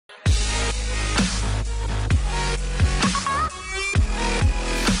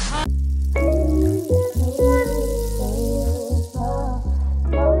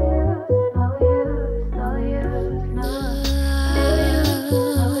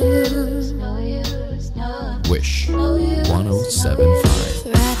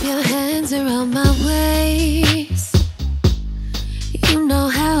1075. Wrap your hands around my waist. You know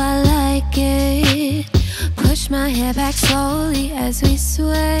how I like it. Push my hair back slowly as we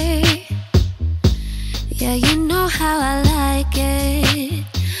sway. Yeah, you know how I like it.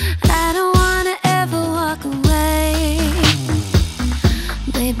 I don't wanna ever walk away.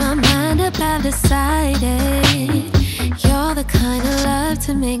 Made my mind up, I've decided. You're the kind of love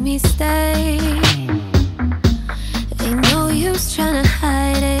to make me stay. Ain't no use trying to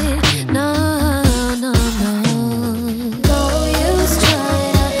hide it. No, no, no. No use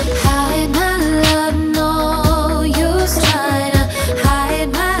trying to hide my love. No use trying to hide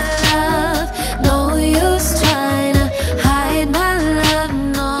my love. No use trying to hide my love.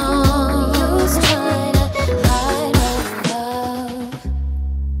 No use trying to hide my love.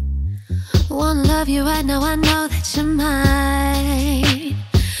 Wanna love you right now, I know that you're mine.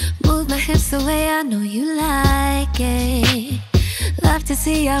 Move my hips the way I know you like it. Love to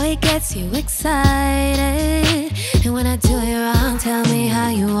see how it gets you excited. And when I do it wrong, tell me how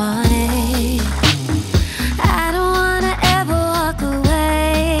you want it. I don't wanna ever walk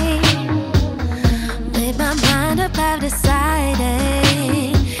away. Made my mind up, I've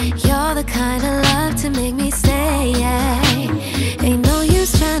decided. You're the kind of love to make me stay. Ain't no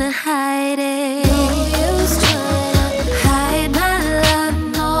use trying to hide it. No use trying to hide my love.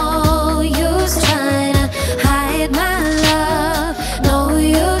 No use trying to hide my love. No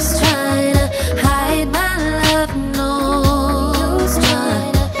use trying to hide my love. No use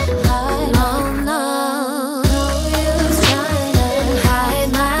trying to hide. No, no. No use trying to hide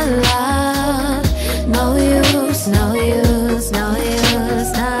my love. No use, no use, no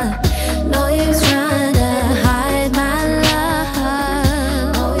use, no use trying to hide my love.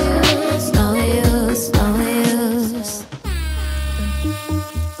 No use, no use, no use.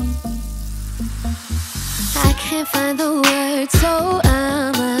 I can't find the words, so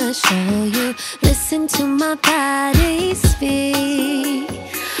I'ma show you. Listen to my body speak.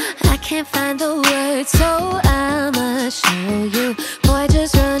 I can't find the words, so I'ma show you. Boy,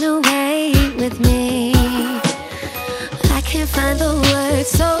 just run away with me. I can't find the words,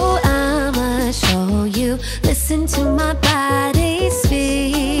 so I'ma show you. Listen to my body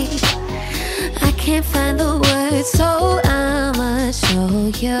speak. I can't find the words, so I'ma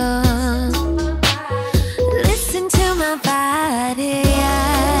show you. Listen to my body.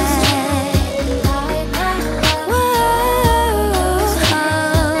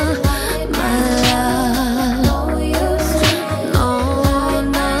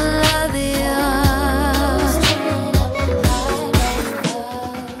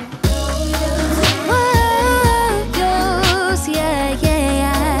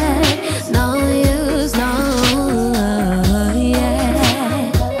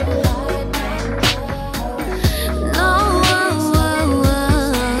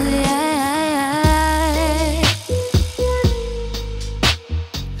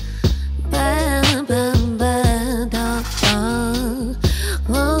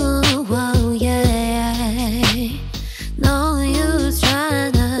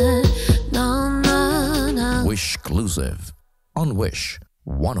 WISHclusive on Wish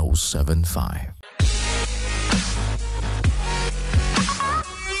 1075.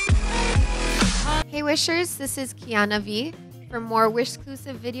 Hey Wishers, this is Kiana V. For more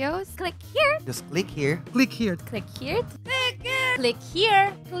WISHclusive videos, click here. Just click here. Click here. Click here. Click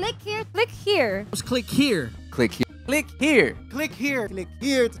here. Click here. Click here. Just click here. Click here. Click here. Click here. Click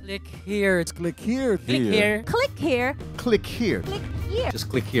here. Click here. It's click here. Click here. Click here. Click here. Click here. Just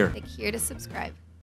click here. Click here to subscribe.